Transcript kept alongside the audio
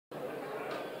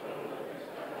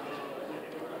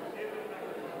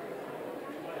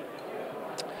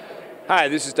Hi,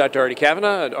 this is Dr. Artie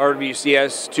Kavanagh at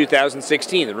RWCS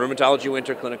 2016, the Rheumatology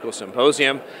Winter Clinical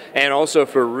Symposium, and also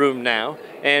for Room Now.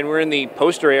 And we're in the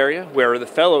poster area where the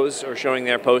fellows are showing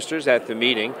their posters at the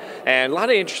meeting, and a lot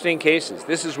of interesting cases.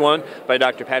 This is one by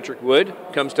Dr. Patrick Wood,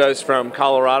 comes to us from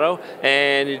Colorado,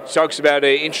 and it talks about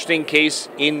an interesting case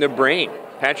in the brain.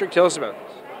 Patrick, tell us about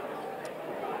this.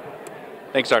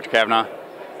 Thanks, Dr. Kavanagh.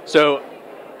 So,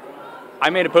 I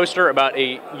made a poster about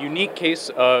a unique case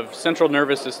of central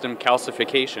nervous system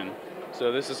calcification.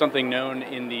 So this is something known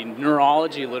in the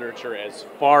neurology literature as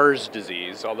Fahr's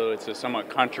disease, although it's a somewhat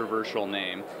controversial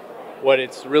name. What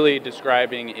it's really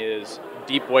describing is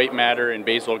deep white matter and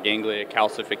basal ganglia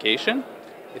calcification.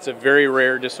 It's a very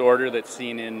rare disorder that's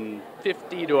seen in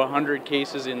 50 to 100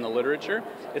 cases in the literature.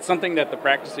 It's something that the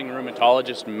practicing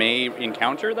rheumatologist may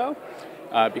encounter, though,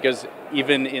 because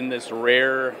even in this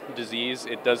rare disease,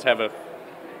 it does have a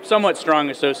somewhat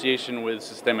strong association with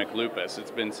systemic lupus.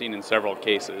 It's been seen in several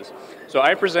cases. So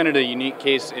I presented a unique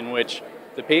case in which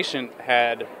the patient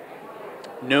had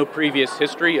no previous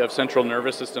history of central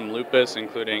nervous system lupus,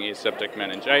 including aseptic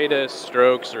meningitis,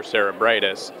 strokes, or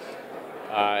cerebritis.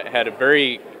 Had a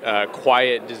very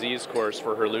quiet disease course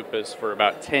for her lupus for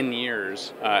about 10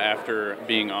 years after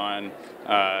being on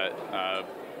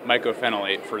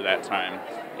mycophenolate for that time,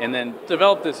 and then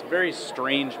developed this very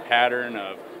strange pattern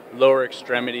of lower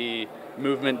extremity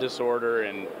movement disorder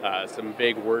and some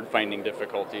big word finding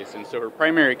difficulties. And so her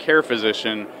primary care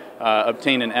physician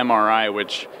obtained an MRI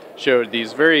which showed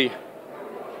these very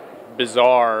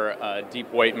bizarre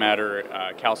deep white matter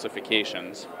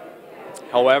calcifications.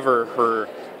 However,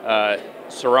 her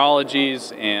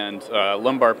serologies and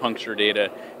lumbar puncture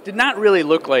data did not really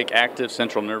look like active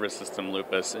central nervous system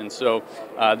lupus. And so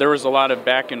there was a lot of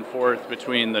back and forth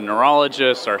between the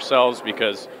neurologists, ourselves,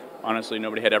 because honestly,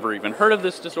 nobody had ever even heard of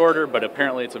this disorder, but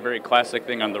apparently it's a very classic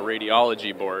thing on the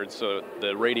radiology board, so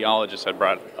the radiologist had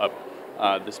brought up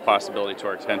this possibility to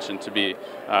our attention, to be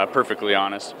perfectly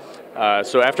honest.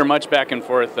 So after much back and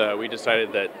forth, we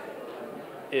decided that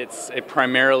it's a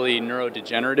primarily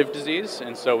neurodegenerative disease,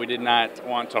 and so we did not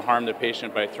want to harm the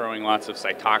patient by throwing lots of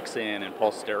Cytoxan and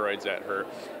pulse steroids at her.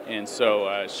 And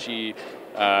so she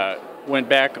went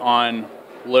back on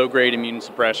low-grade immune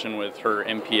suppression with her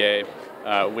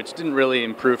MPA, which didn't really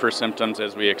improve her symptoms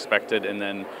as we expected, and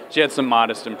then she had some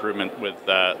modest improvement with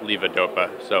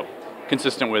levodopa, so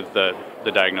consistent with the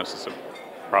diagnosis of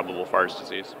probable Fahr's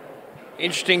disease.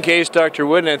 Interesting case, Dr.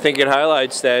 Wood, and I think it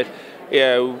highlights that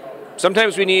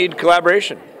sometimes we need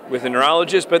collaboration with the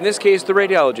neurologist, but in this case, the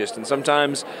radiologist, and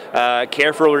sometimes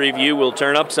careful review will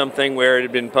turn up something where it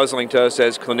had been puzzling to us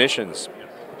as clinicians.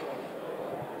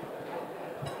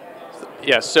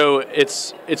 Yeah, so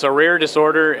it's a rare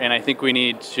disorder, and I think we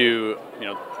need to,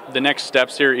 the next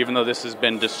steps here, even though this has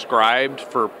been described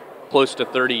for close to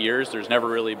 30 years, there's never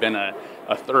really been a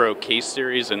thorough case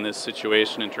series in this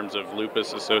situation in terms of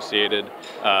lupus-associated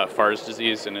Fahr's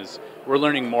disease, and as we're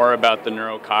learning more about the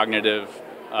neurocognitive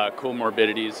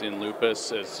comorbidities in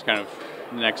lupus as kind of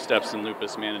next steps in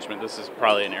lupus management, this is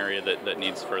probably an area that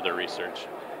needs further research.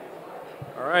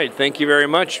 All right, thank you very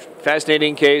much.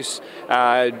 Fascinating case.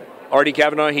 Artie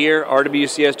Kavanagh here,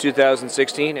 RWCS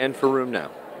 2016, and for Room Now.